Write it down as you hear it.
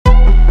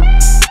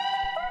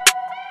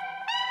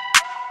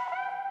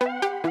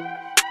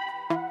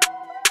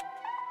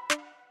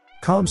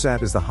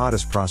Khamzat is the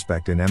hottest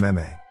prospect in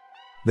MMA.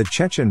 The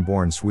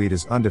Chechen-born Swede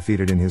is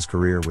undefeated in his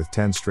career with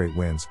 10 straight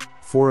wins,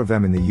 4 of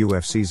them in the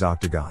UFC's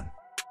octagon.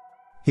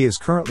 He is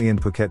currently in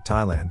Phuket,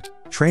 Thailand,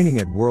 training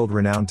at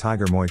world-renowned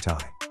Tiger Muay Thai.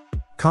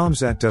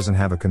 Khamzat doesn't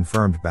have a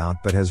confirmed bout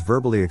but has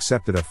verbally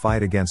accepted a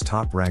fight against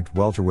top-ranked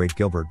welterweight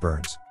Gilbert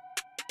Burns.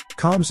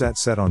 Khamzat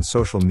said on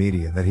social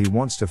media that he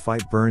wants to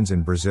fight Burns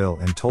in Brazil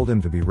and told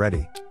him to be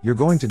ready, "You're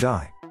going to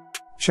die."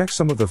 Check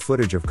some of the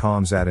footage of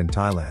Khamzat in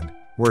Thailand,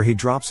 where he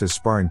drops his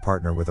sparring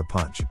partner with a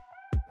punch.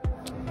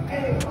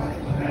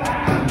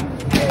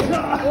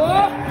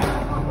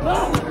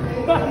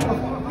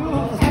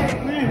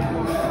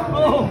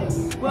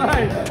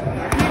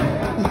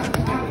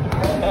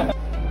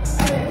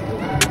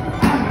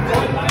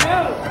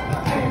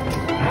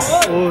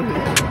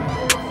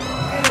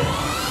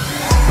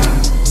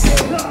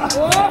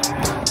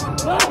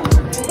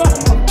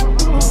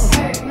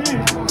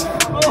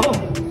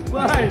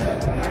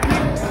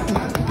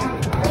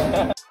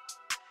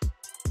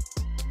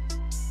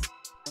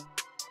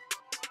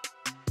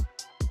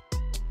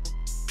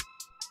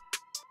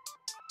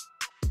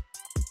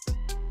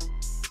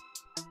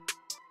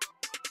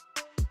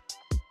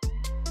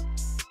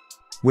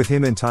 With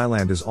him in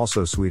Thailand is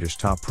also Swedish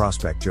top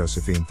prospect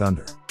Josephine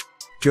Thunder.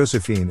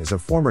 Josephine is a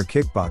former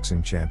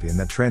kickboxing champion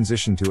that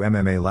transitioned to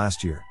MMA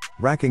last year,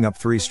 racking up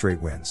 3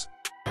 straight wins.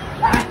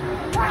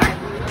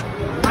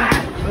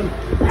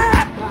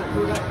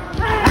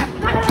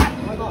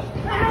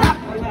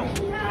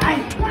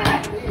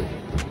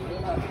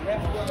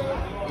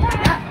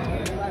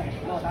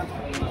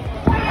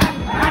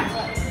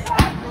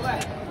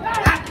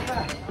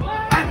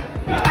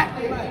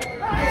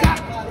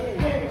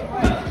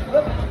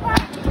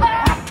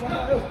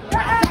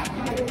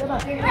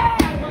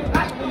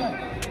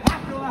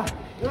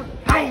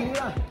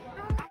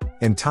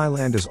 In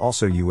Thailand is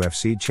also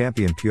UFC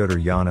champion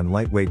Petr Yan and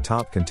lightweight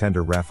top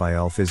contender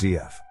Rafael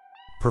Fiziev.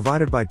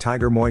 Provided by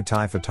Tiger Muay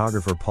Thai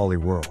photographer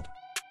Paulie World.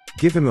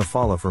 Give him a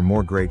follow for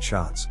more great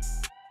shots.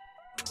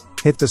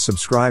 Hit the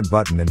subscribe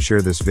button and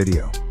share this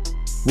video.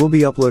 We'll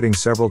be uploading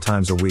several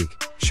times a week,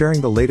 sharing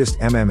the latest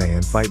MMA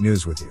and fight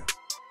news with you.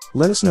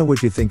 Let us know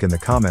what you think in the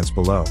comments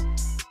below.